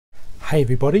Hey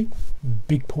everybody,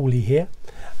 Big Pauly here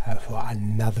for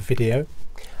another video,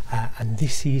 and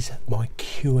this is my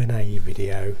Q&A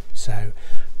video. So I'm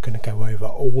going to go over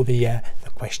all the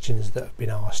questions that have been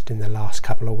asked in the last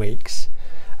couple of weeks.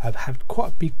 I've had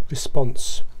quite a big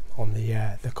response on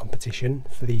the competition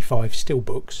for the 5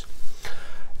 steelbooks.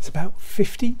 It's about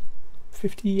 50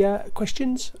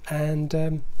 questions,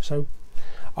 and so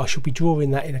I shall be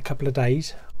drawing that in a couple of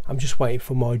days. I'm just waiting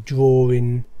for my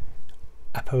drawing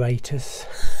apparatus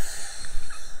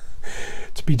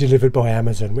to be delivered by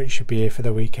Amazon, which should be here for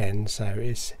the weekend. So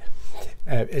it's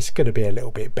going to be a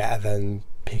little bit better than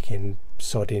picking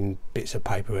sodding bits of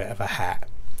paper out of a hat.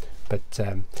 But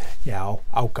yeah,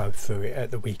 I'll go through it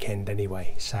at the weekend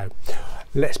anyway. So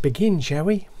let's begin, shall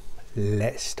we?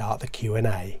 Let's start the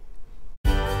Q&A.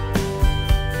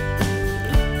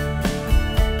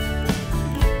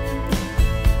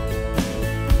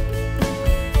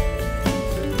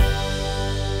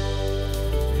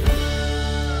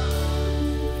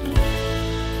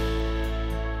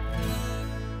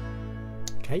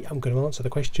 Okay, I'm going to answer the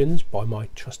questions by my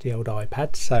trusty old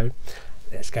iPad, so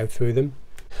let's go through them.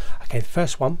 Okay, the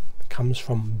first one comes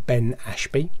from Ben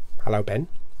Ashby. Hello Ben.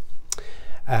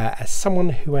 As someone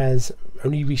who has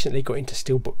only recently got into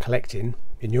steelbook collecting,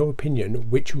 in your opinion,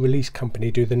 which release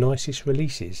company do the nicest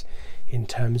releases in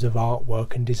terms of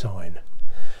artwork and design?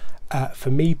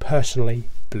 For me personally,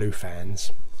 Blue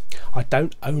Fans. I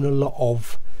don't own a lot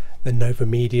of the Nova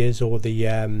Medias or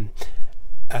the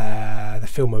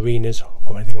Film Arenas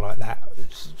or anything like that,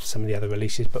 some of the other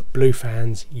releases, but Blue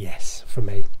Fans, yes, for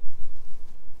me.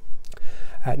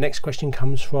 Next question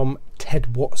comes from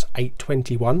Ted Watts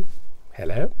 821.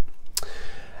 Hello.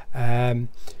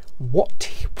 What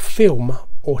film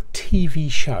or TV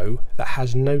show that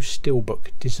has no steelbook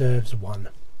deserves one?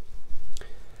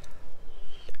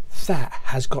 That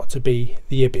has got to be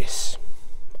The Abyss.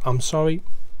 I'm sorry,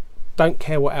 don't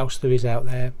care what else there is out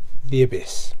there, The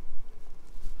Abyss.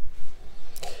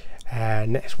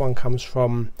 Next one comes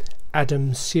from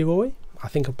Adam Siroy. I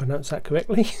think I pronounced that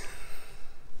correctly.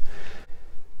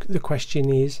 The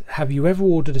question is, have you ever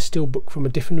ordered a steelbook from a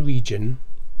different region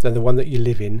than the one that you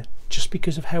live in just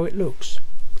because of how it looks?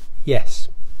 Yes.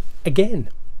 Again,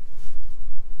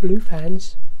 Blue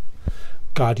Fans.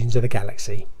 Guardians of the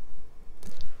Galaxy.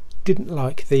 Didn't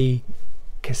like the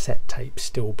cassette tape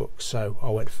steelbook, so I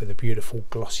went for the beautiful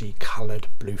glossy coloured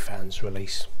Blue Fans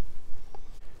release.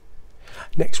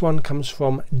 Next one comes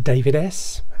from David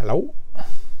S. Hello.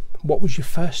 What was your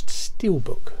first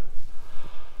steelbook?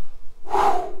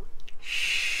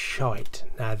 Shite.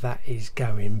 Now that is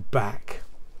going back.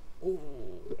 Oh,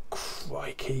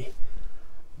 crikey.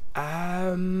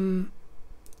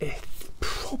 It's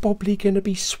probably going to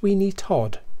be Sweeney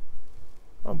Todd.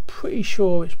 I'm pretty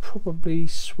sure it's probably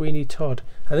Sweeney Todd.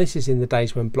 And this is in the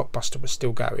days when Blockbuster was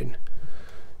still going.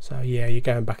 So yeah, you're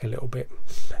going back a little bit.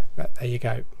 But there you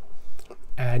go.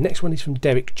 Next one is from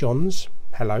Derek Johns.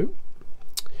 Hello.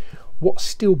 What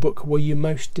steelbook were you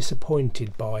most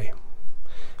disappointed by?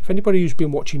 If anybody who's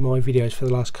been watching my videos for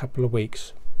the last couple of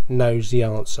weeks knows the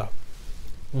answer.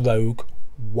 Rogue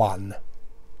One.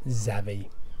 Zavvi.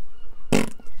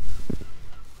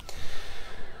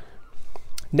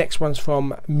 Next one's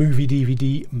from Movie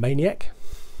DVD Maniac.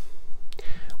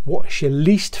 What's your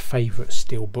least favourite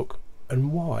steelbook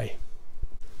and why?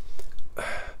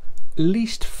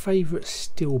 Least favourite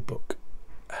steelbook,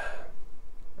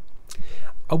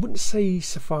 I wouldn't say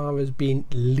so far as being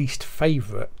least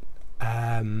favourite.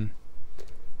 I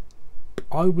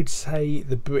would say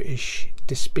the British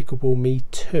Despicable Me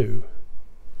 2,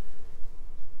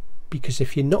 because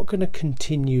if you're not going to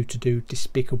continue to do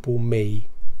Despicable Me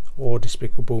or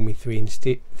Despicable Me 3 in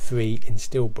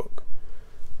steelbook,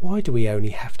 why do we only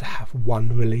have to have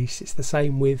one release? It's the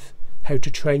same with How to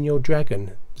Train Your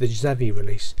Dragon, the Zavvi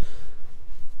release.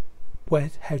 Where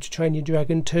How to Train Your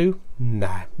Dragon 2?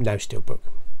 Nah, no steelbook.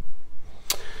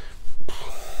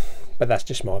 But that's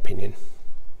just my opinion.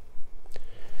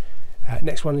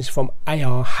 Next one is from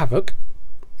AR Havoc.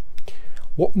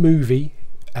 What movie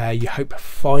you hope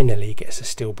finally gets a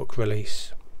steelbook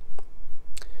release?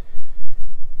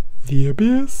 The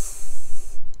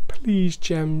Abyss. Please,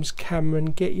 James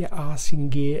Cameron, get your arse in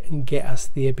gear and get us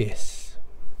The Abyss.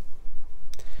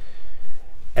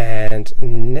 And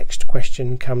next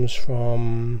question comes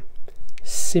from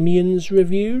Simeon's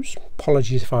Reviews.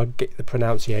 Apologies if I get the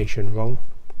pronunciation wrong.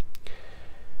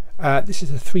 This is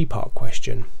a 3-part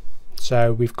question.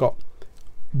 So we've got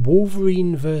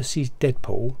Wolverine versus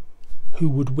Deadpool. Who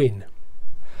would win?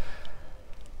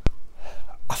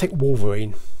 I think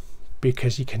Wolverine,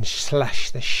 because he can slash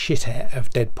the shit out of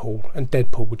Deadpool, and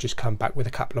Deadpool would just come back with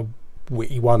a couple of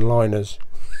witty one-liners.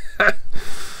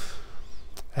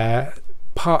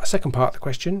 Second part of the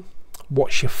question,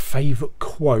 what's your favourite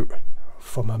quote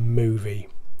from a movie?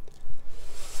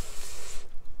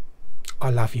 I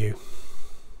love you.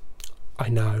 I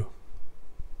know.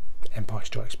 Empire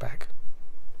Strikes Back.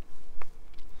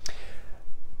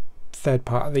 Third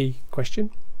part of the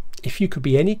question, if you could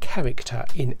be any character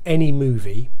in any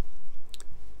movie,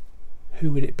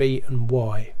 who would it be and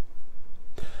why?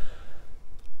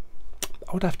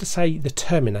 I would have to say the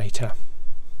Terminator,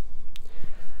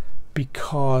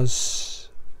 because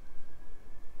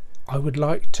I would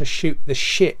like to shoot the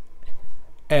shit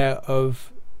out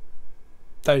of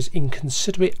those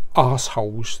inconsiderate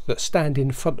arseholes that stand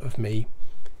in front of me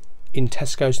in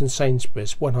Tesco's and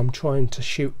Sainsbury's when I'm trying to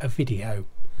shoot a video,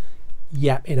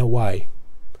 yapping away.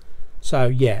 So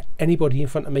yeah, anybody in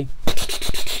front of me,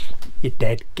 you're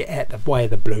dead. Get out the way of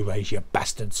the Blu-rays, you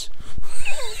bastards.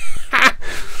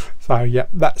 So yeah,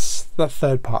 that's the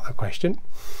third part of the question.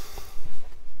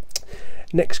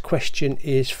 Next question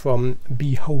is from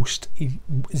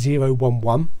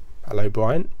bhost011. Hello,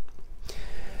 Brian.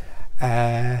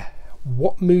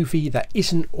 What movie that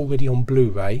isn't already on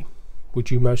Blu-ray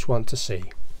would you most want to see?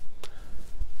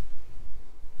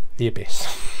 The Abyss.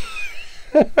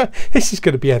 This is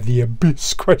going to be The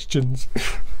Abyss questions.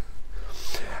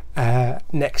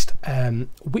 Next,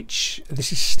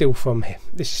 this is still from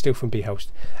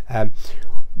bhost.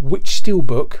 Which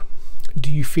steelbook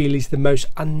do you feel is the most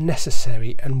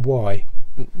unnecessary and why?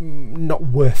 Not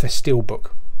worth a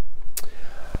steelbook.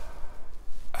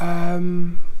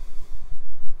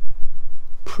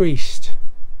 Priest.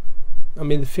 I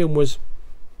mean, the film was,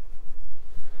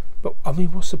 but I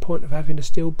mean, what's the point of having a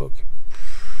steelbook?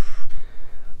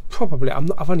 Probably,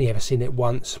 I've only ever seen it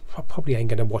once. I probably ain't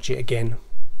going to watch it again.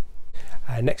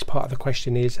 Next part of the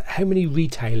question is, how many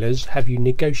retailers have you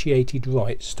negotiated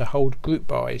rights to hold group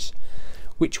buys?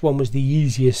 Which one was the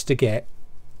easiest to get,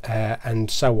 and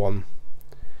so on?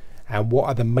 And what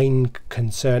are the main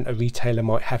concern a retailer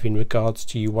might have in regards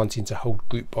to you wanting to hold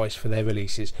group buys for their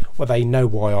releases? Well, they know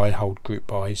why I hold group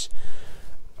buys.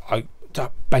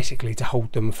 Basically to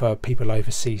hold them for people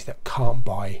overseas that can't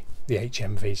buy the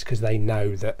HMVs, because they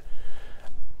know that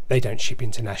they don't ship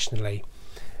internationally.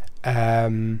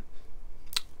 I've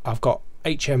got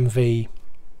HMV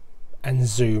and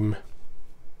Zoom.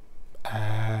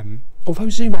 Although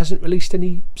Zoom hasn't released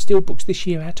any steelbooks this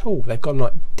year at all, they've gone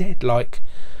like dead, like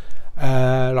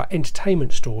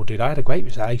Entertainment Store did. I had a great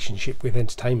relationship with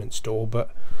Entertainment Store,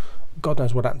 but God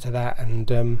knows what happened to that.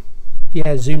 And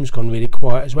yeah, Zoom's gone really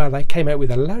quiet as well. They came out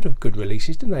with a load of good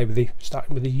releases, didn't they?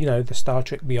 Starting with the Star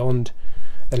Trek Beyond,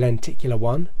 the lenticular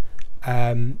one,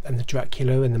 and the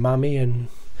Dracula and the Mummy, and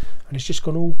it's just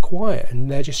gone all quiet, and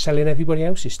they're just selling everybody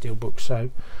else's steelbooks. So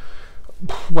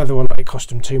whether or not it cost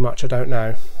them too much, I don't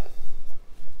know.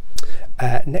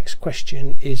 Next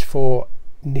question is for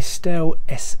Nistel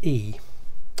SE.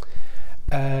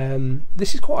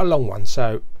 This is quite a long one.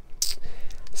 So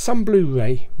some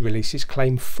Blu-ray releases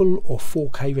claim full or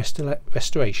 4K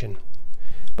restoration,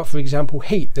 but for example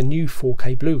Heat, the new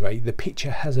 4K Blu-ray, the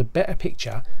picture has a better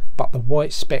picture, but the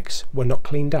white specks were not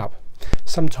cleaned up.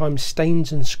 Sometimes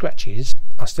stains and scratches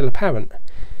are still apparent.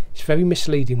 It's very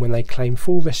misleading when they claim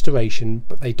full restoration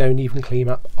but they don't even clean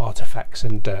up artifacts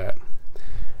and dirt.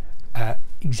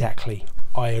 Exactly,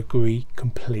 I agree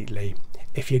completely.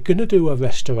 If you're gonna do a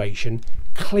restoration,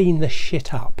 clean the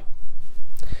shit up.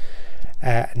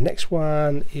 Next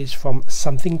one is from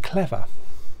Something Clever.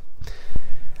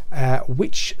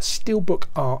 Which steelbook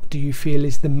art do you feel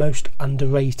is the most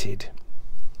underrated?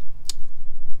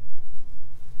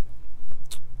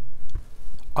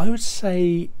 I would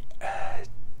say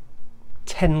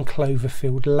 10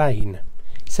 Cloverfield Lane.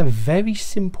 It's a very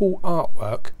simple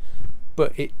artwork,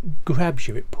 but it grabs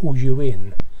you, it pulls you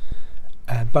in,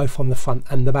 both on the front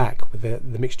and the back, with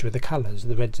the mixture of the colours,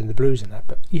 the reds and the blues and that.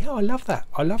 But yeah, I love that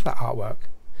artwork.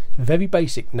 It's very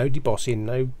basic, no debossing,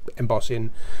 no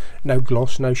embossing, no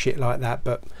gloss, no shit like that,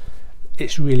 but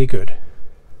it's really good.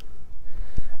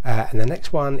 And the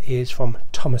next one is from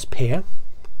Thomas Peer.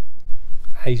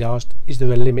 He's asked, is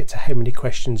there a limit to how many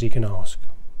questions you can ask?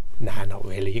 Nah, not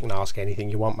really. You can ask anything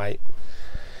you want, mate.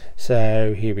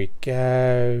 So here we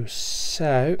go.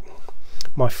 So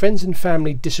my friends and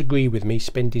family disagree with me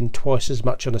spending twice as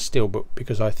much on a steelbook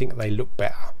because I think they look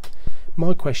better.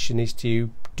 My question is to you,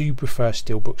 do you prefer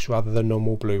steelbooks rather than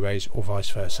normal Blu-rays or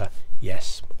vice versa?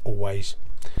 Yes, always.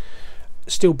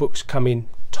 Steelbooks come in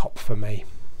top for me,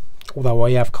 although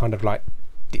I have kind of like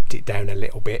dipped it down a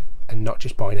little bit and not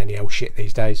just buying any old shit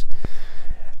these days.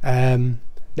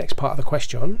 Next part of the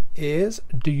question is,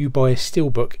 do you buy a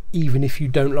steelbook even if you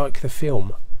don't like the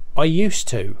film? I used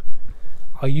to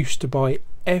buy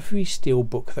every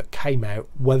steelbook that came out,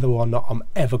 whether or not I'm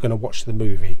ever going to watch the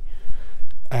movie,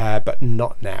 but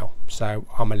not now. So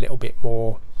I'm a little bit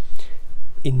more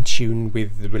in tune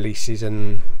with the releases,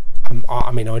 and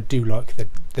I mean, I do like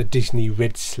the Disney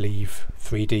red sleeve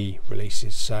 3D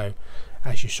releases. So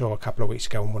as you saw a couple of weeks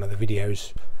ago in one of the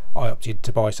videos, I opted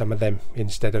to buy some of them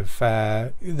instead of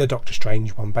the Doctor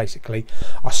Strange one. Basically,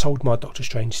 I sold my Doctor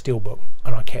Strange steelbook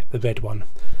and I kept the red one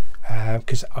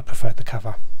because I preferred the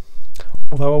cover.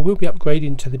 Although I will be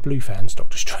upgrading to the Blue Fans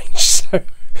Doctor Strange, so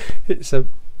it's a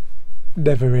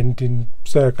never-ending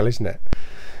circle, isn't it?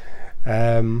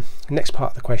 Next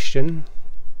part of the question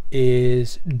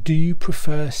is, do you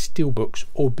prefer steelbooks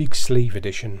or big sleeve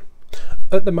edition?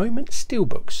 At the moment,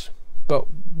 steelbooks, but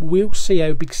we'll see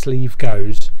how big sleeve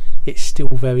goes. It's still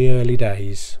very early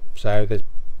days, so there's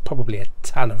probably a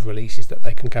ton of releases that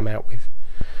they can come out with.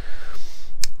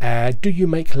 Do you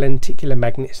make lenticular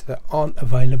magnets that aren't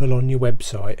available on your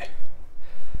website?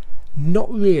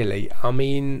 Not really. I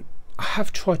mean, I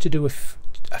have tried to do a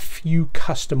few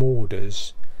custom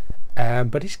orders,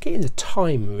 but it's getting the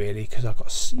time really, because I've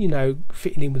got, you know,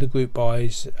 fitting in with the group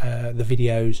buys, the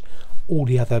videos, all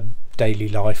the other daily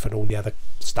life and all the other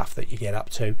stuff that you get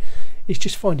up to. It's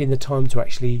just finding the time to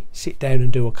actually sit down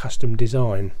and do a custom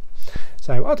design.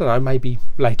 So I don't know, maybe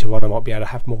later on I might be able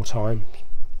to have more time.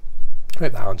 I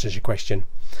hope that answers your question.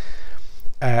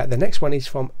 The next one is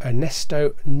from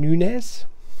Ernesto Nunez,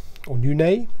 or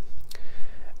Nune,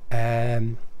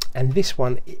 and this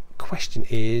question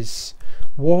is,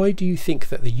 why do you think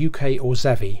that the UK, or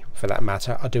Zavvi for that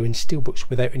matter, are doing steelbooks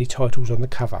without any titles on the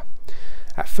cover?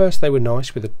 At first they were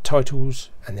nice with the titles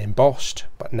and then embossed,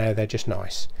 but now they're just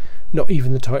nice. Not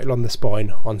even the title on the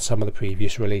spine on some of the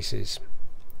previous releases.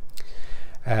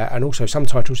 And also some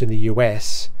titles in the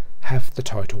US have the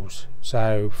titles.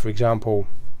 So for example,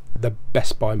 the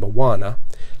Best Buy Moana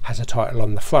has a title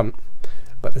on the front,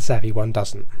 but the Zavvi one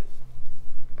doesn't.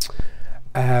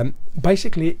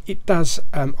 Basically it does,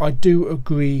 I do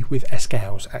agree with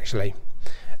Escales actually.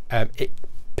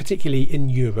 Particularly in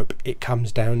Europe, it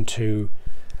comes down to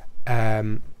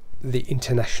the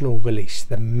international release,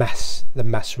 the mass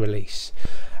release.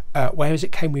 Whereas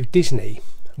it came with Disney,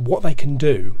 what they can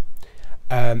do,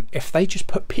 if they just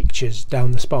put pictures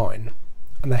down the spine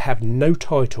and they have no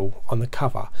title on the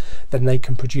cover, then they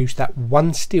can produce that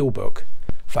one steelbook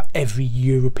for every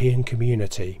European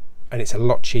community, and it's a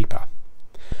lot cheaper.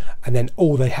 And then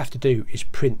all they have to do is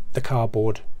print the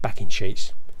cardboard backing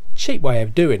sheets. Cheap way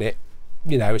of doing it,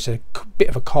 you know, it's a bit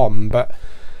of a con, but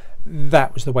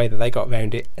that was the way that they got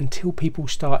around it, until people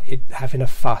started having a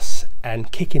fuss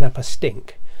and kicking up a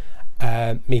stink,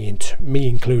 me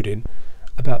including,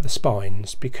 about the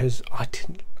spines, because I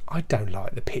don't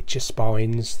like the picture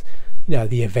spines. You know,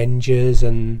 the Avengers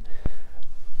and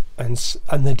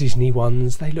the Disney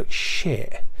ones, they look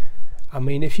shit. I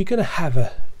mean, if you're going to have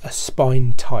a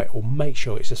spine title, make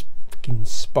sure it's a fucking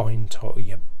spine title,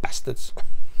 you bastards.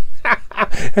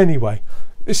 Anyway,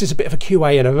 this is a bit of a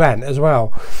QA and a rant as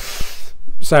well,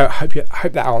 so I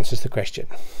hope that answers the question.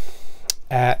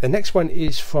 The next one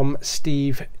is from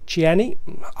Steve Ciani.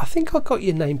 I think I got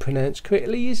your name pronounced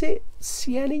correctly. Is it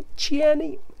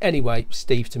Ciani? Anyway,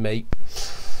 Steve to me.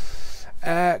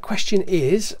 Question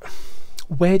is,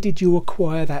 where did you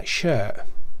acquire that shirt?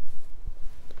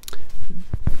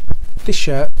 This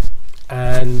shirt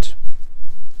and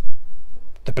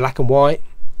the black and white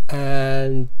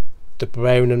and the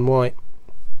brown and white.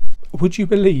 Would you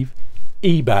believe?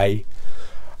 eBay.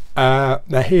 Now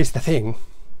here's the thing,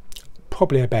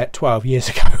 probably about 12 years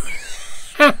ago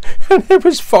and it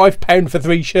was £5 for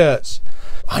 3 shirts.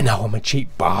 I know I'm a cheap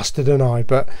bastard, and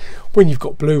but when you've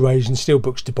got Blu-rays and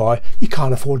steelbooks to buy, you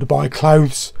can't afford to buy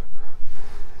clothes.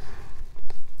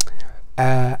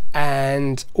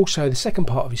 And also the second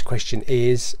part of his question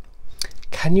is,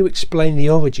 can you explain the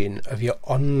origin of your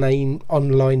online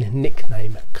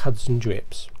nickname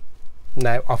Cudzndrips?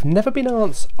 Now, I've never been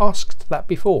asked that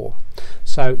before,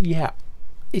 so yeah,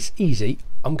 it's easy.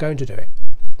 I'm going to do it.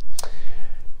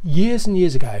 Years and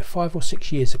years ago, 5 or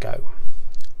 6 years ago,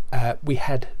 we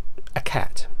had a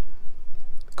cat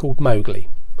called Mowgli.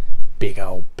 Big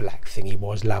old black thing he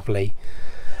was, lovely.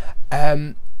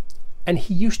 And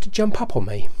he used to jump up on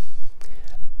me,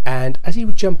 and as he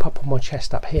would jump up on my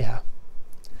chest up here,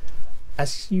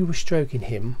 as you were stroking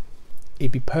him,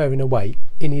 he'd be purring away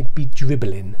and he'd be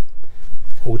dribbling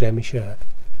all down my shirt.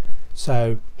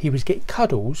 So he was getting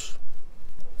cuddles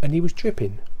and he was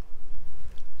dripping.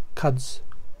 Cuds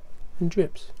and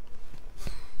drips.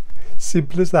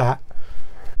 Simple as that.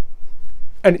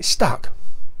 And it stuck.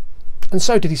 And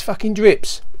so did his fucking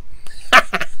drips.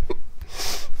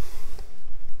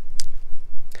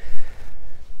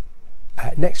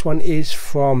 Next one is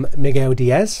from Miguel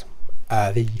Diaz,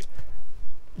 the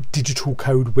digital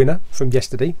code winner from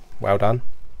yesterday. Well done.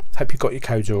 Hope you got your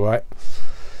codes all right.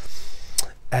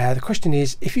 The question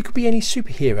is, if you could be any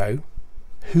superhero,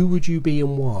 who would you be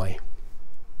and why?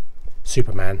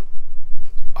 Superman.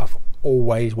 I've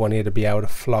always wanted to be able to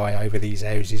fly over these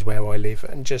houses where I live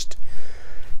and just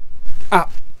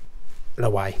up and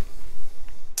away.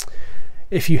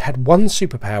 If you had one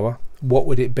superpower, what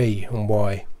would it be and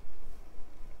why?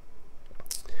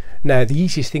 Now, the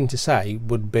easiest thing to say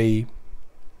would be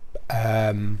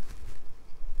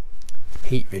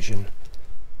heat vision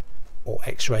or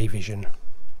X-ray vision.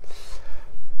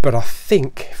 But I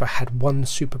think if I had one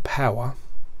superpower,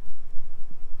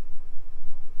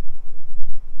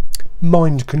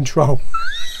 mind control.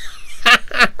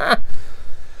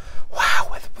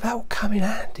 Wow, that would come in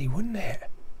handy, wouldn't it?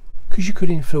 Because you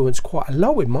could influence quite a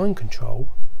lot with mind control.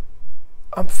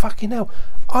 I'm fucking hell.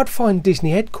 I'd find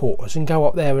Disney headquarters and go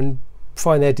up there and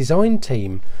find their design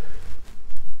team.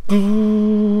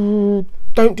 Don't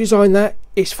design that.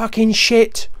 It's fucking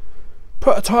shit.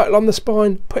 Put a title on the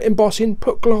spine. Put embossing.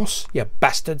 Put gloss. You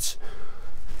bastards.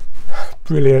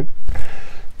 Brilliant.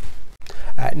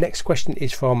 Next question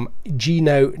is from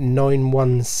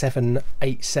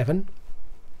Gino91787.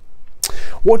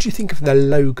 What do you think of the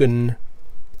Logan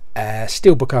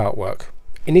steelbook artwork?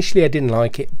 Initially I didn't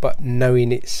like it, but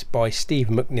knowing it's by Steve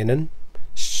McNiven,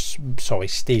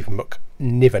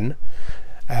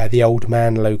 the old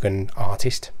man Logan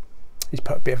artist, he's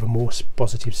put a bit of a more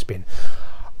positive spin.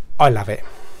 I love it.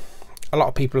 A lot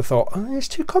of people have thought, oh, it's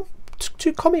too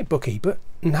comic booky, but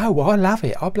no, I love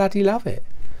it. I bloody love it.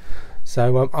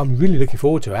 So I'm really looking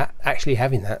forward to actually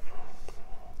having that.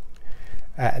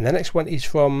 And the next one is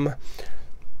from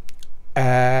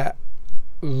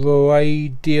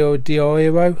Roy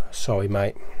sorry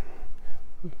mate,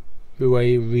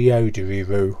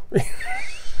 Riodiriru,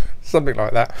 something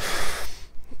like that.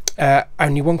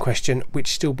 Only one question: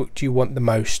 which steelbook do you want the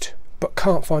most but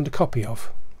can't find a copy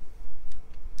of?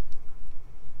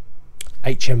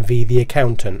 HMV the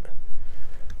Accountant.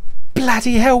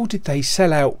 Bloody hell, did they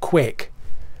sell out quick.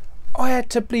 I had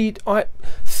to bleed.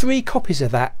 3 copies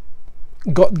of that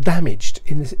got damaged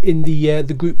in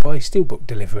the group buy steelbook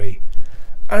delivery,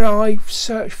 and I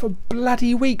searched for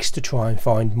bloody weeks to try and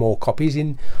find more copies.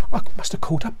 I must have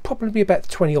called up probably about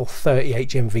 20 or 30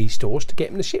 HMV stores to get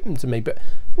them to ship them to me, but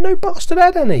no bastard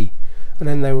had any. And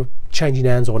then they were changing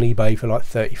hands on eBay for like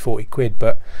 30-40 quid,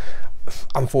 but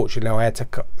unfortunately I had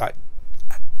to, like,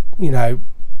 you know,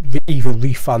 either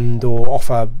refund or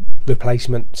offer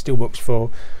replacement steelbooks for.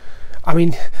 I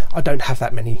mean, I don't have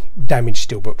that many damaged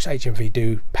steelbooks. HMV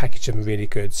do package them really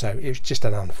good, so it was just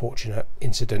an unfortunate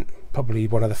incident. Probably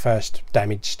one of the first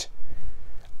damaged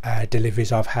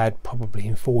deliveries I've had probably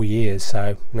in 4 years,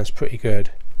 so that's pretty good.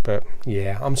 But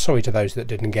yeah, I'm sorry to those that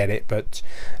didn't get it, but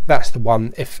that's the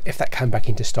one. If that came back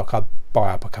into stock, I'd buy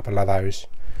up a couple of those.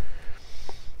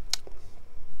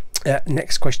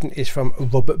 Next question is from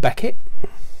Robert Beckett,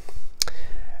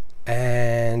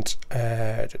 and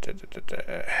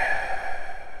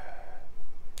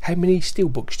how many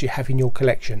steelbooks do you have in your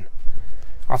collection?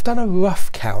 I've done a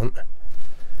rough count.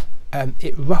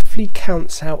 It roughly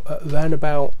counts out at around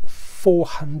about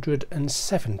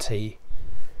 470,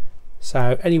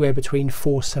 so anywhere between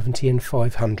 470 and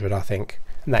 500 I think,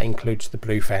 and that includes the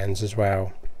blue fans as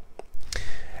well.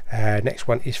 Next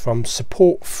one is from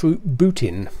Support Fruit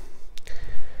Bootin.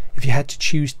 If you had to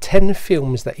choose 10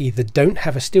 films that either don't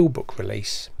have a steelbook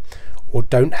release or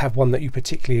don't have one that you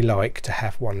particularly like to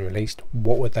have one released,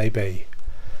 what would they be?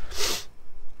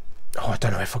 Oh, I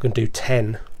don't know if I can do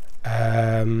 10.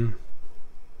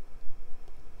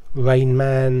 Rain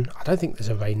Man. I don't think there's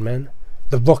a Rain Man.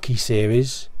 The Rocky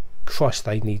series. Christ,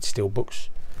 they need steelbooks.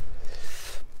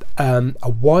 A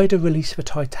wider release for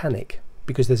Titanic,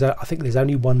 because I think there's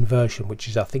only one version, which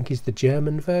is, I think, is the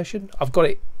German version. I've got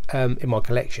it in my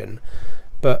collection,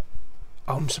 but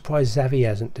I'm surprised Xavi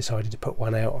hasn't decided to put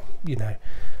one out, you know,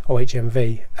 or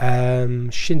HMV.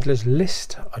 Schindler's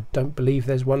List, I don't believe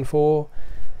there's one for,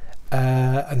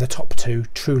 and the top 2,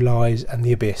 True Lies and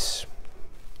The Abyss.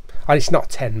 And it's not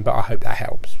 10, but I hope that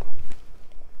helps.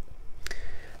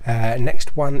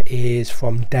 Next one is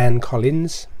from Dan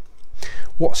Collins.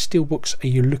 What steelbooks are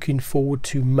you looking forward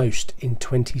to most in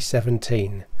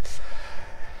 2017?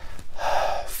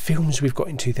 Films we've got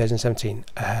in 2017.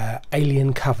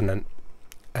 Alien Covenant.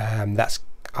 I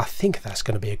think that's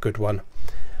going to be a good one.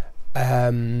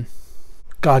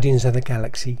 Guardians of the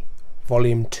Galaxy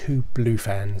Volume 2 blue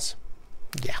fans.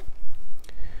 Yeah.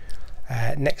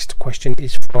 Next question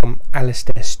is from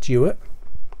Alistair Stewart.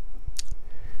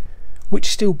 Which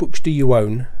steelbooks do you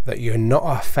own that you're not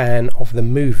a fan of the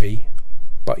movie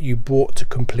but you bought to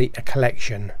complete a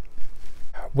collection?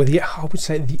 Well, I would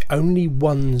say the only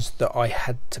ones that I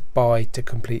had to buy to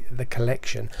complete the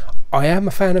collection. I am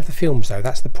a fan of the films though,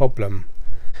 that's the problem.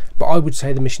 But I would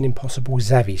say the Mission Impossible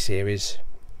Xavi series,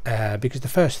 because the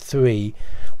first three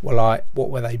were like, what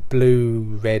were they,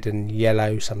 blue, red and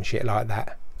yellow, some shit like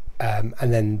that. And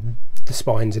then the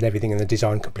spines and everything and the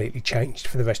design completely changed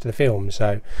for the rest of the film.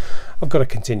 So I've got to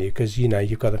continue because, you know,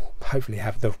 you've got to hopefully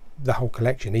have the whole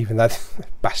collection, even though the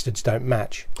bastards don't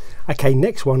match. Okay,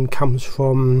 next one comes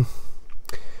from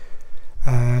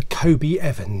Kobe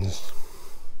Evans.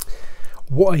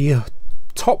 What are your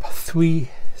top 3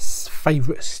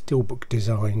 favourite steelbook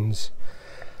designs?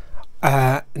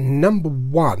 Number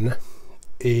 1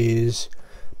 is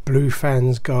Blue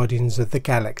Fans Guardians of the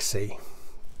Galaxy.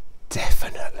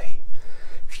 Definitely.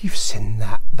 If you've seen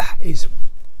that, that is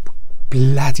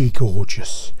bloody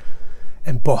gorgeous.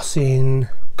 Embossing,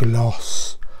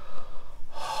 gloss,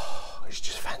 oh, it's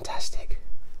just fantastic.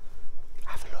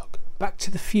 Have a look. Back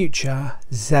to the Future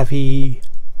Xavi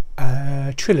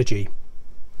trilogy.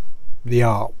 The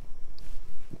art,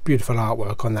 beautiful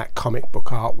artwork on that comic book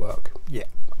artwork. Yeah,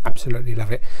 absolutely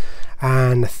love it.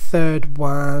 And the third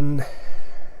one,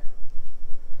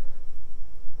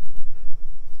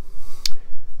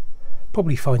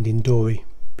 probably Finding Dory,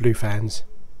 Blue Fans.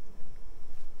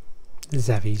 The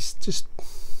Xavi's just a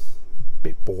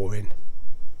bit boring.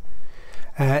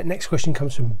 Next question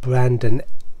comes from Brandon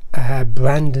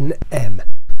M.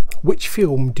 Which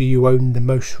film do you own the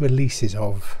most releases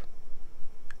of?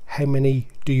 How many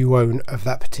do you own of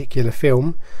that particular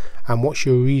film, and what's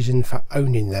your reason for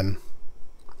owning them?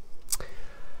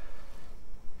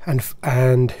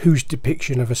 And whose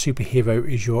depiction of a superhero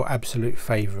is your absolute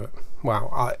favourite?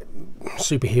 Well,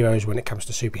 superheroes, when it comes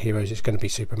to superheroes, it's going to be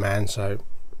Superman. So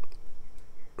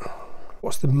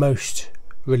what's the most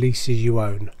releases you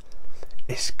own?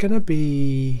 It's going to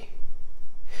be,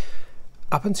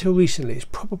 up until recently, it's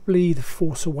probably The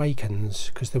Force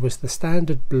Awakens, because there was the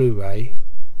standard Blu-ray,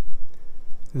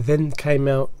 then came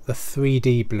out the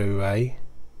 3D Blu-ray,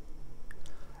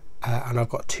 and I've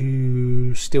got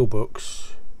 2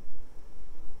 steelbooks.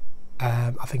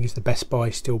 I think it's the Best Buy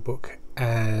steelbook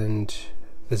and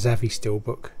the Xavi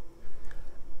steelbook,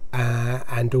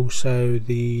 and also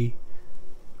the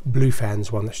Blue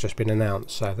Fans one that's just been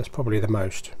announced. So that's probably the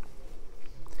most.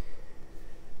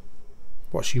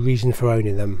 What's your reason for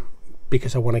owning them?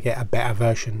 Because I want to get a better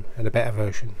version and a better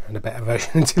version and a better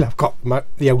version until I've got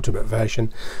the ultimate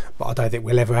version. But I don't think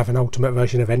we'll ever have an ultimate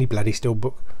version of any bloody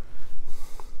steelbook.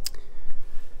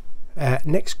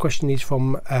 Next question is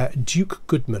from Duke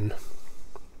Goodman.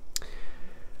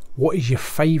 What is your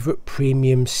favourite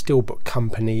premium steelbook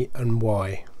company and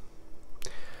why?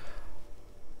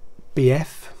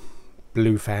 BF,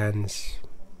 Blue Fans,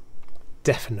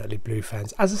 definitely Blue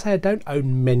Fans. As I say, I don't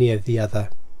own many of the other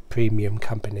premium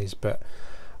companies, but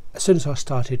as soon as I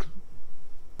started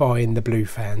buying the Blue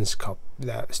Fans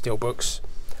steelbooks,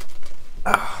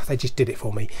 they just did it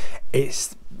for me.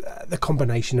 It's the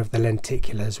combination of the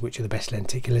lenticulars, which are the best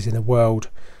lenticulars in the world,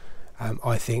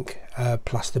 I think,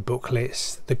 plus the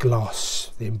booklets, the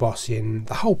gloss, the embossing,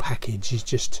 the whole package is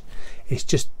just, it's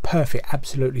just perfect,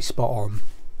 absolutely spot on.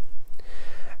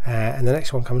 And the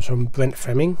next one comes from Brent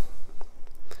Fleming,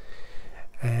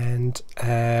 and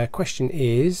question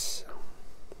is,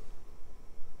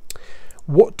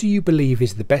 what do you believe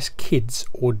is the best kids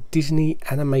or Disney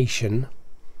animation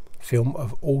film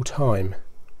of all time?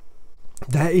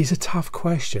 That is a tough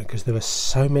question because there are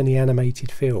so many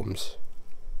animated films.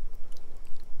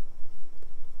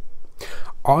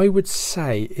 I would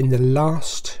say in the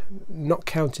last, not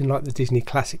counting like the Disney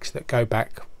classics that go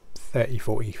back 30,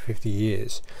 40, 50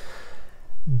 years,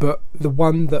 but the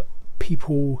one that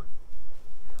people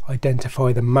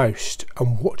identify the most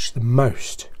and watch the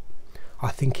most, I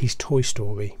think, is Toy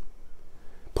Story.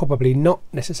 Probably not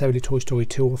necessarily Toy Story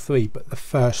 2 or 3, but the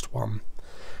first one.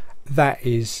 That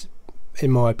is, in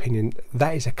my opinion,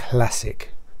 that is a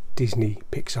classic Disney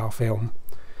Pixar film,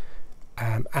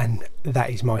 and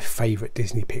that is my favourite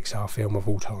Disney Pixar film of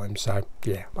all time. So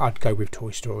yeah, I'd go with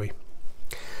Toy Story.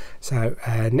 So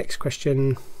next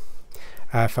question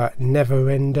for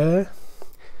Neverender.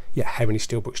 Yeah, how many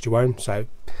steelbooks do you own? So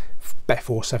bet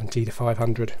 470 to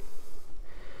 500.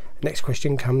 Next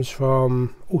question comes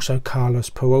from also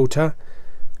Carlos Peralta.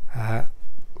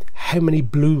 How many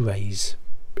Blu-rays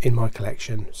in my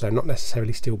collection? So not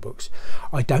necessarily steelbooks.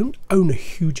 I don't own a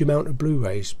huge amount of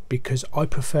Blu-rays because I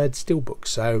preferred steelbooks.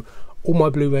 So all my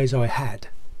Blu-rays I had,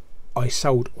 I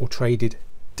sold or traded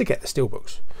to get the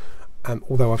steelbooks.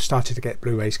 although I've started to get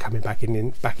Blu-rays coming back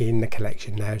in the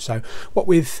collection now. So what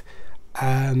with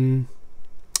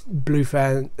Blue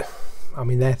Fan, I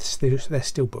mean they're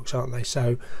steelbooks, aren't they?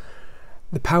 So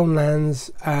the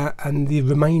Poundlands and the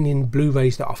remaining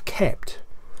Blu-rays that I've kept,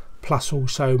 plus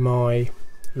also my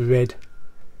red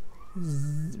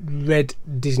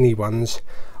Disney ones,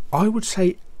 I would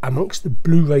say amongst the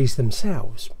Blu-rays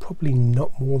themselves, probably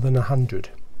not more than 100.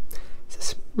 It's a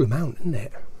small amount, isn't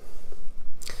it?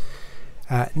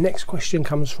 Next question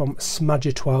comes from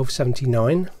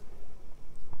Smudger1279.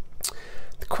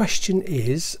 The question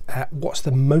is, what's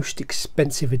the most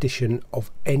expensive edition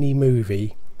of any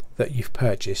movie that you've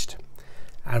purchased,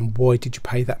 and why did you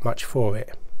pay that much for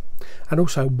it? And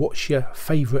also, what's your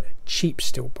favourite cheap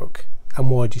steelbook, and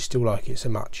why do you still like it so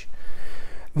much?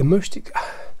 The most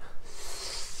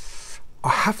I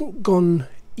haven't gone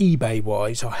eBay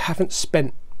wise, I haven't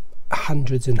spent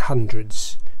hundreds and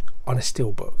hundreds on a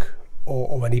steelbook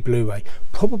or any Blu-ray.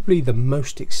 Probably the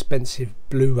most expensive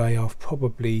Blu-ray I've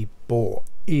probably bought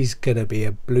is going to be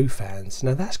a Blue Fans.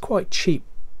 Now that's quite cheap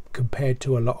compared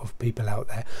to a lot of people out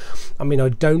there. I mean, I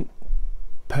don't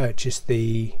purchase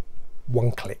the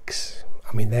one clicks.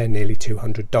 I mean, they're nearly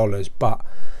 $200, but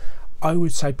I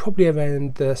would say probably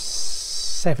around the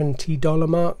 $70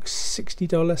 mark, $60,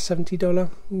 $70,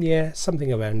 yeah,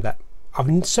 something around that.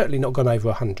 I've certainly not gone over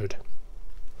 100.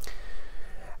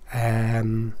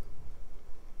 And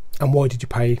why did you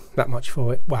pay that much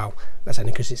for it? Well, that's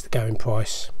only because it's the going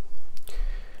price.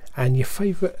 And your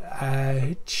favourite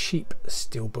cheap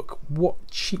steelbook? What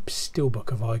cheap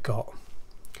steelbook have I got?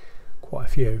 Quite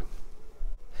a few.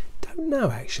 Don't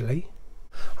know actually.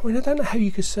 I mean, I don't know how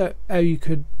you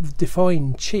could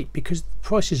define cheap, because the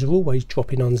prices are always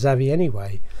dropping on Zavvi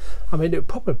anyway. I mean, it would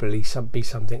probably be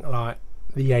something like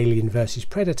the Alien vs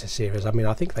Predator series. I mean,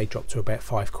 I think they dropped to about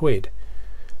 £5.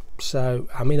 So,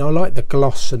 I mean, I like the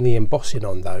gloss and the embossing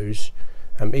on those,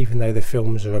 even though the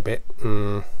films are a bit...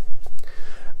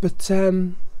 But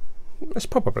that's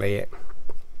probably it.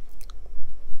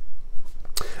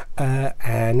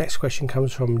 And next question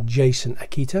comes from Jason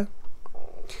Akita.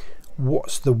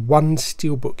 What's the one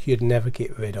steelbook you'd never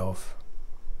get rid of?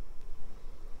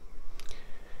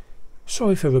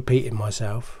 Sorry for repeating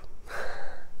myself.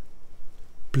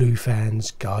 Blue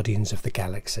Fans Guardians of the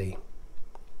Galaxy.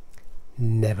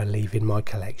 Never leaving my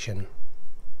collection.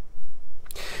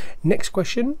 Next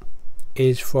question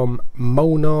is from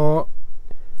Molnar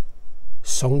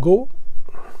Songor.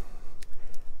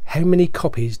 How many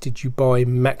copies did you buy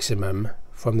maximum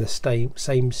from the same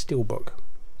steelbook?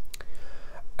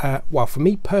 Well, for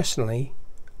me personally,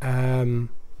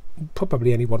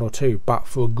 probably only one or two, but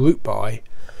for a group buy,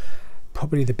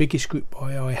 probably the biggest group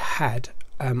buy I had,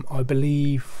 I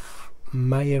believe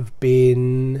may have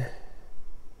been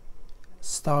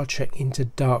Star Trek Into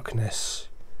Darkness.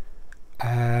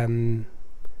 When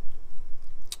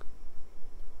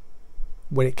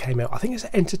it came out, I think it's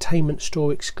an Entertainment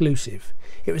Store exclusive.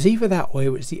 It was either that or it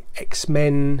was the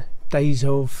X-Men Days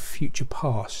of Future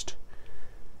Past,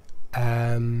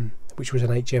 which was an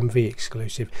HMV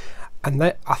exclusive, and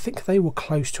I think they were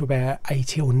close to about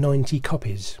 80 or 90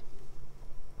 copies.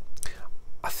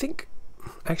 I think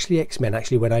actually X-Men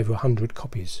actually went over 100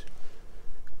 copies,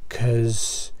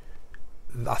 because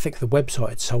I think the website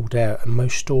had sold out and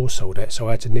most stores sold out, so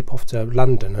I had to nip off to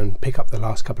London and pick up the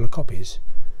last couple of copies.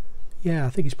 Yeah,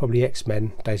 I think it's probably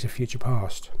X-Men Days of Future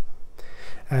Past.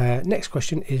 Next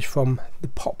question is from The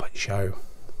Pop Show.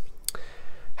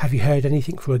 Have you heard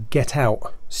anything for a Get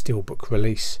Out steelbook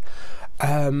release?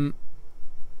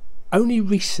 Only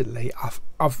recently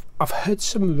I've heard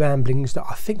some ramblings that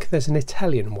I think there's an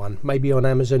Italian one, maybe on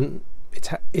Amazon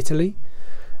Italy.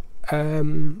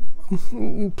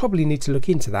 Probably need to look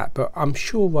into that, but I'm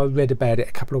sure I read about it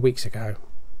a couple of weeks ago.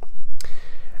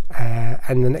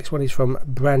 And the next one is from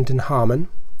Brandon Harmon.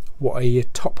 What are your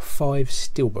top 5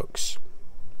 steelbooks?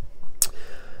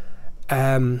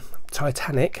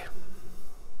 Titanic,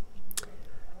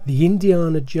 the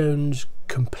Indiana Jones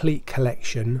Complete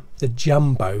Collection, the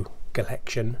Jumbo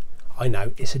Collection. I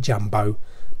know it's a jumbo,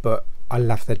 but I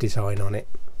love the design on it.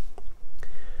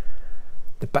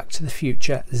 The Back to the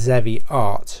Future Zavvi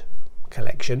Art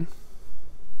Collection,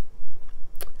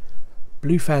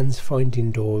 Blue Fans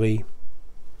Finding Dory,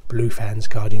 Blue Fans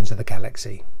Guardians of the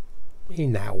Galaxy,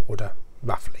 in that order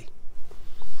roughly.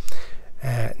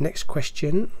 Next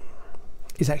question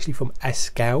is actually from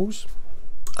Ascals.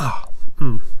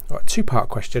 Right, two-part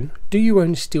question. Do you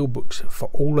own steelbooks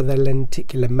for all of the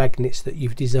lenticular magnets that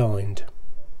you've designed?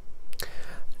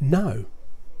 No.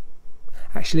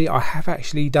 Actually, I have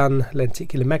actually done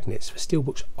lenticular magnets for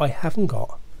steelbooks I haven't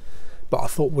got, but I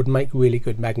thought would make really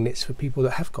good magnets for people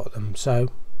that have got them.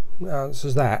 So the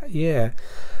answer's that, yeah.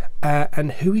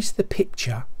 And who is the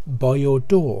picture by your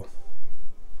door?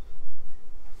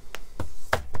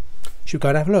 Should we go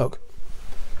and have a look?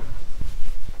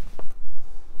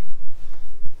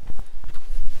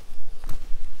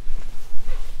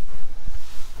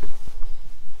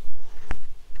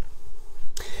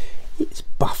 It's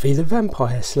Buffy the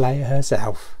Vampire Slayer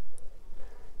herself.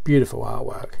 Beautiful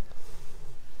artwork.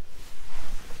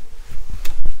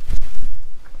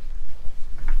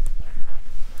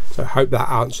 So I hope that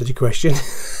answered your question.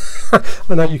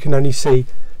 I know you can only see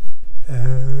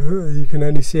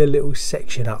a little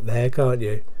section up there, can't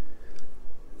you?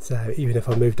 So even if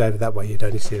I moved over that way, you'd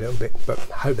only see a little bit, but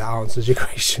I hope that answers your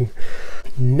question.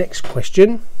 Next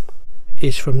question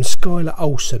is from Skylar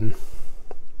Olsen.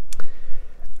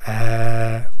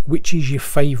 Which is your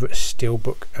favourite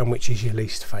steelbook and which is your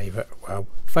least favourite? Well,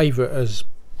 favourite as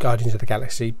Guardians of the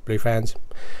Galaxy Blue fans.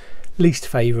 Least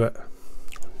favourite,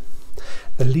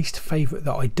 the least favourite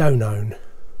that I don't own,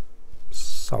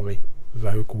 sorry,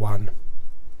 Rogue One.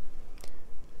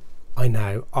 I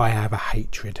know I have a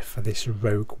hatred for this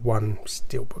Rogue One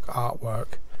steelbook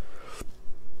artwork.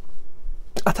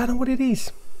 I don't know what it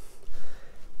is.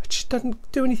 It just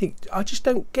doesn't do anything. I just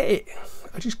don't get it.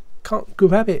 I just can't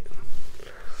grab it.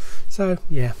 So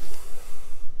yeah.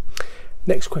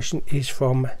 Next question is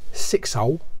from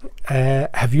Sixhole.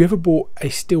 Have you ever bought a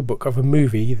steelbook of a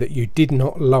movie that you did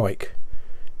not like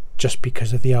just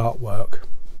because of the artwork?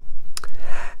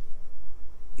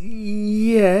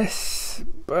 Yes,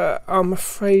 but I'm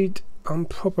afraid I'm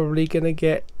probably going to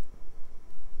get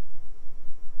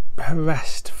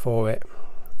harassed for it.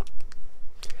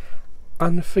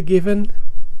 Unforgiven.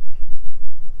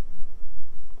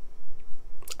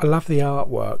 I love the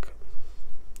artwork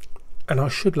and I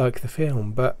should like the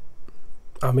film, but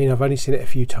I mean, I've only seen it a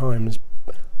few times.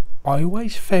 I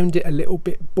always found it a little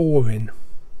bit boring.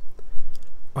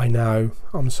 I know,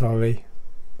 I'm sorry,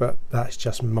 but that's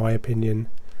just my opinion.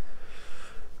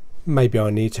 Maybe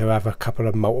I need to have a couple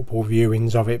of multiple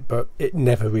viewings of it, but it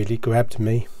never really grabbed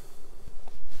me.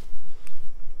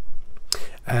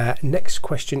 Next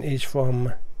question is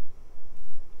from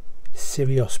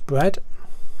Sirius Brad.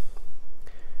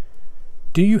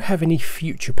 Do you have any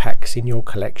future packs in your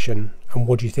collection and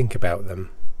what do you think about them?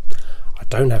 I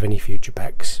don't have any future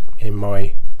packs in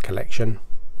my collection.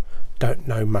 Don't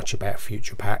know much about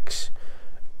future packs.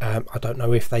 I don't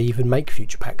know if they even make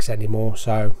future packs anymore,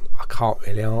 so I can't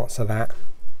really answer that.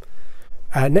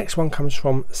 Next one comes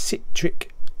from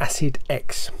Citric Acid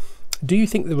X. Do you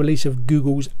think the release of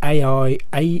Google's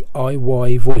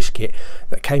AIY voice kit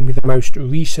that came with the most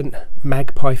recent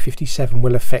Magpie 57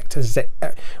 will affect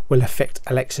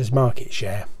Alexa's market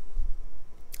share?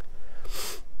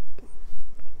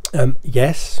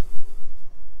 Yes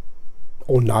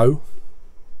or no?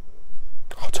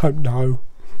 I don't know.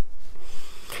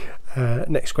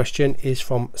 Next question is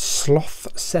from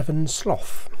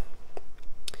Sloth7Sloth.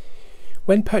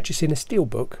 When purchasing a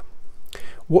steelbook,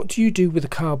 what do you do with the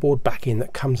cardboard backing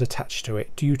that comes attached to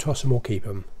it? Do you toss them or keep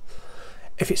them?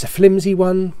 If it's a flimsy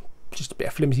one, just a bit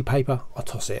of flimsy paper, I'll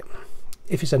toss it.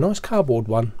 If it's a nice cardboard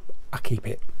one, I keep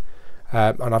it.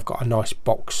 And I've got a nice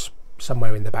box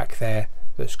somewhere in the back there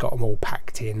that's got them all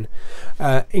packed in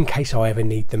case I ever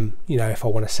need them. You know, if I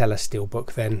want to sell a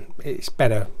steelbook, then it's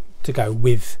better to go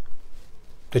with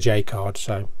the J card,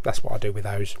 so that's what I do with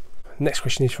those. Next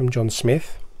question is from John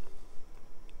Smith.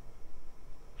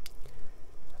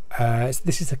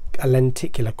 This is a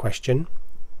lenticular question.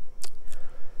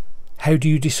 How do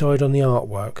you decide on the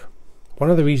artwork? One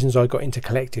of the reasons I got into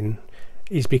collecting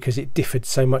is because it differed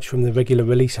so much from the regular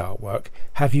release artwork.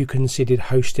 Have you considered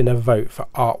hosting a vote for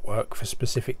artwork for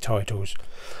specific titles?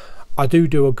 I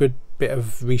do a good bit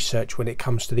of research when it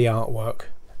comes to the artwork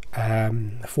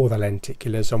for the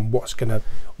lenticulars and what's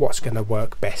gonna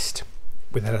work best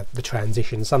with the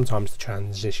transition. Sometimes the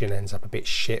transition ends up a bit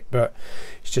shit, but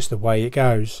it's just the way it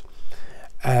goes.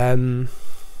 I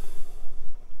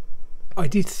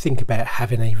did think about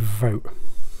having a vote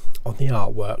on the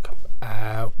artwork,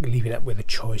 leaving it with a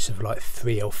choice of like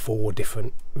 3 or 4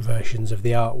 different versions of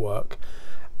the artwork.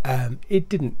 It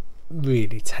didn't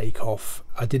really take off.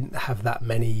 I didn't have that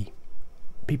many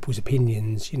people's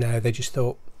opinions, you know. They just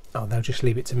thought, oh, they'll just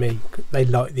leave it to me. They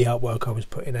liked the artwork I was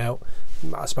putting out.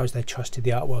 I suppose they trusted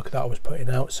the artwork that I was putting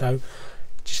out, so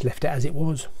just left it as it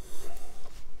was.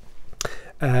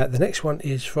 The next one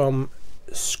is from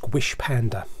Squish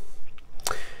Panda.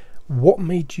 What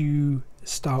made you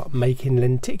start making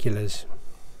lenticulars?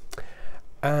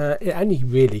 It only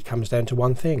really comes down to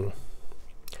one thing.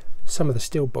 Some of the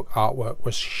steelbook artwork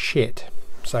was shit,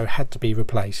 so had to be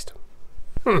replaced.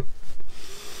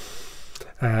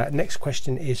 Next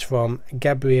question is from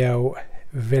Gabriel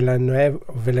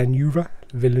Villanueva.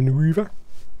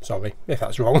 Sorry if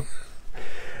that's wrong.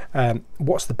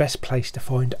 What's the best place to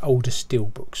find older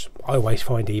steelbooks? I always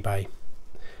find eBay.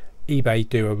 eBay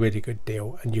do a really good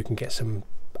deal, and you can get some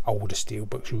older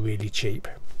steelbooks really cheap.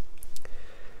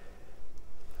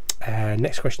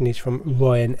 Next question is from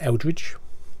Ryan Eldridge.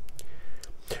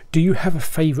 Do you have a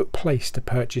favourite place to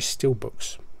purchase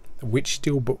steelbooks? Which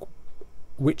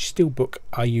steelbook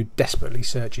are you desperately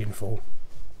searching for?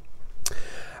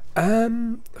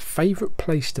 Favourite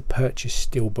place to purchase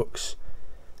steelbooks?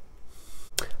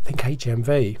 I think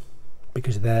HMV,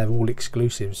 because they're all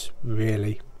exclusives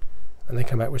really, and they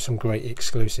come out with some great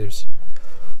exclusives.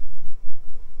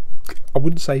 I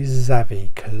wouldn't say Zavvi,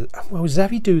 because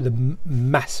Zavvi do the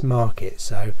mass market,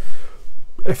 so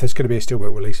if there's going to be a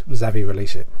steelbook release, Zavvi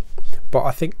release it. But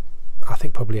I think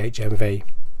probably HMV.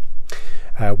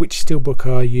 Which steelbook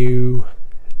are you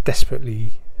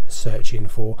desperately searching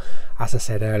for? As I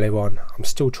said earlier on, I'm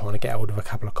still trying to get hold of a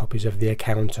couple of copies of The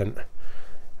Accountant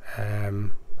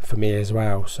for me as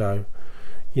well, so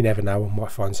you never know, I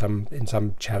might find some in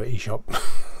some charity shop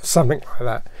something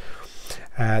like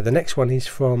that. The next one is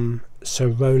from Sir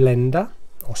Rolender.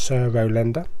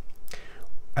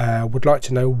 Would like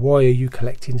to know, why are you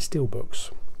collecting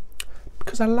steelbooks?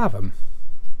 Because I love them.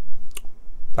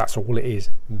 That's all it is.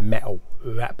 Metal,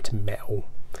 wrapped metal.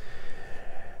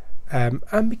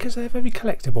 And because they're very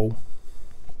collectible.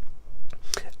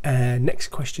 Next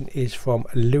question is from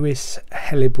Lewis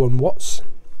Hellebron Watts.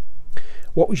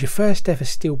 What was your first ever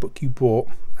steelbook you bought,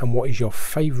 and what is your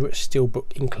favourite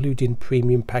steelbook including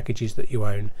premium packages that you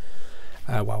own?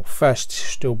 Well, first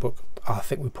steelbook, I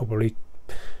think we probably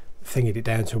thingied it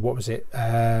down to, what was it?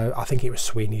 I think it was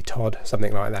Sweeney Todd,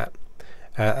 something like that.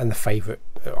 And the favourite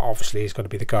obviously has got to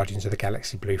be the Guardians of the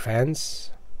Galaxy Blue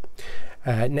fans.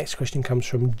 Next question comes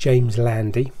from James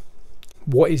Landy.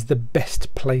 What is the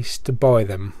best place to buy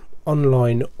them,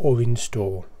 online or in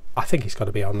store? I think it's got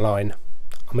to be online.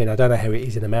 I mean, I don't know how it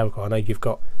is in America. I know you've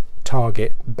got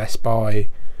Target, Best Buy,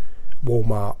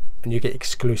 Walmart, and you get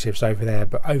exclusives over there,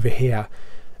 but over here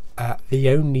the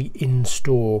only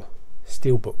in-store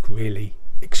steelbook really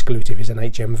exclusive is an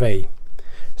HMV.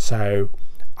 So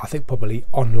I think probably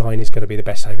online is going to be the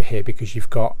best over here, because you've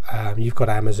got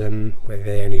Amazon, where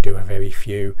they only do a very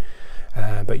few,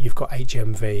 but you've got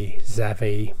HMV,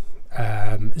 Zavvi,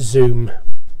 Zoom.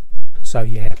 So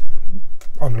yeah,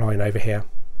 online over here.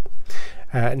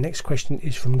 Next question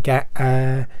is from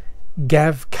Gav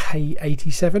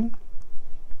K87.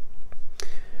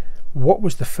 What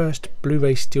was the first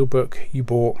Blu-ray steelbook you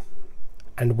bought,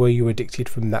 and were you addicted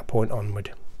from that point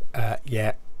onward?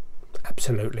 Yeah,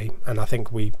 absolutely, and I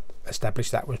think we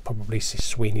established that was probably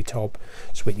Sweeney Todd.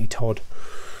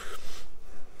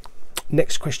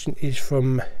 Next question is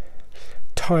from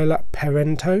Tyler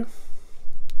Parento.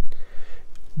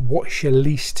 What's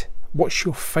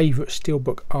your favourite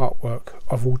steelbook artwork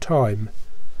of all time?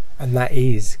 And that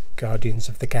is Guardians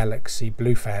of the Galaxy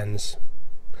Blue fans.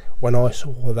 When I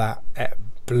saw that, it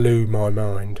blew my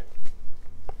mind.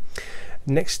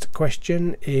 Next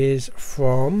question is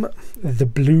from The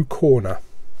Blue Corner.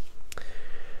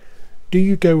 Do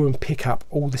you go and pick up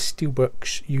all the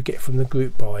steelbooks you get from the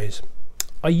group buys?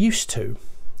 I used to.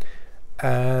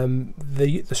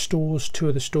 The stores, two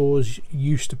of the stores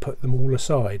used to put them all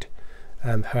aside,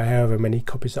 however many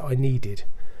copies that I needed.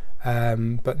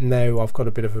 But now I've got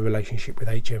a bit of a relationship with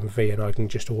HMV, and I can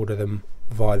just order them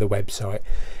via the website.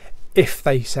 If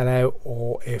they sell out,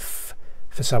 or if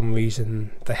for some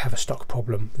reason they have a stock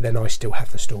problem, then I still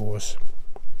have the stores.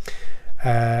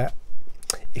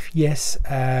 If yes,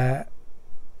 have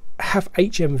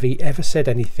HMV ever said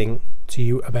anything to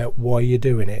you about why you're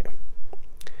doing it?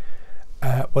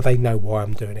 Well, they know why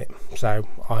I'm doing it, so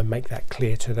I make that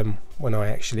clear to them when I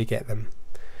actually get them.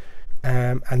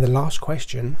 And the last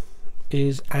question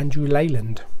is Andrew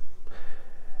Leyland.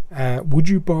 Would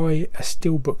you buy a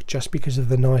steelbook just because of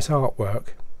the nice artwork,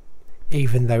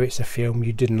 even though it's a film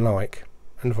you didn't like,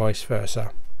 and vice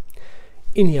versa?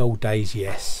 In the old days,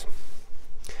 yes.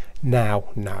 Now,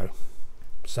 no.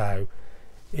 So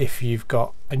if you've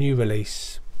got a new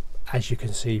release, as you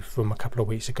can see from a couple of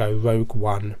weeks ago, Rogue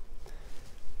One,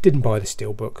 didn't buy the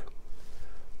steelbook,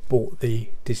 bought the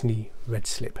Disney Red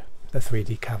Slip, the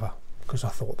 3D cover, because I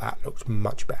thought that looked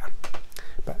much better.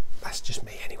 But that's just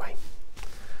me anyway.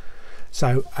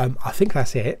 So I think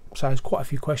that's it. So there's quite a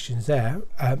few questions there.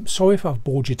 Sorry if I've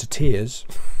bored you to tears.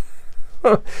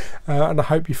 And I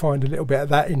hope you find a little bit of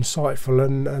that insightful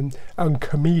and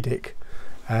comedic.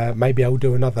 Maybe I'll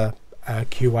do another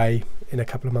QA in a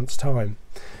couple of months' time.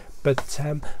 But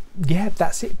yeah,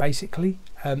 that's it basically.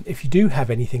 If you do have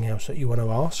anything else that you want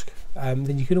to ask,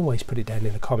 then you can always put it down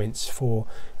in the comments for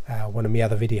one of my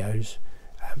other videos,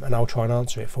 and I'll try and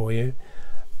answer it for you.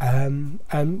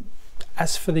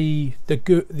 As for the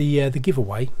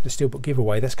giveaway, the steelbook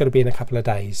giveaway, that's going to be in a couple of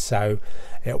days, so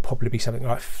it'll probably be something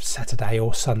like Saturday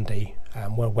or Sunday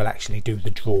where we'll actually do the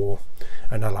draw,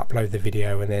 and I'll upload the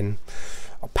video, and then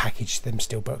I'll package them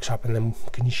steelbooks up, and then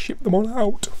can you ship them on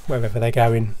out wherever they're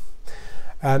going.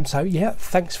 So yeah,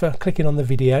 thanks for clicking on the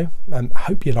video. I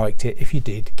hope you liked it. If you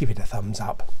did, give it a thumbs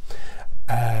up.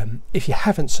 If you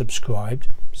haven't subscribed,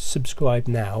 subscribe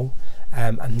now,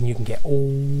 and you can get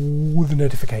all the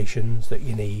notifications that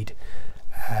you need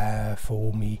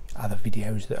for me other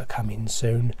videos that are coming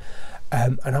soon.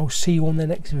 And I'll see you on the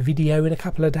next video in a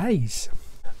couple of days.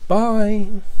 Bye.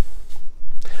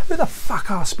 Who the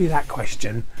fuck asked me that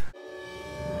question?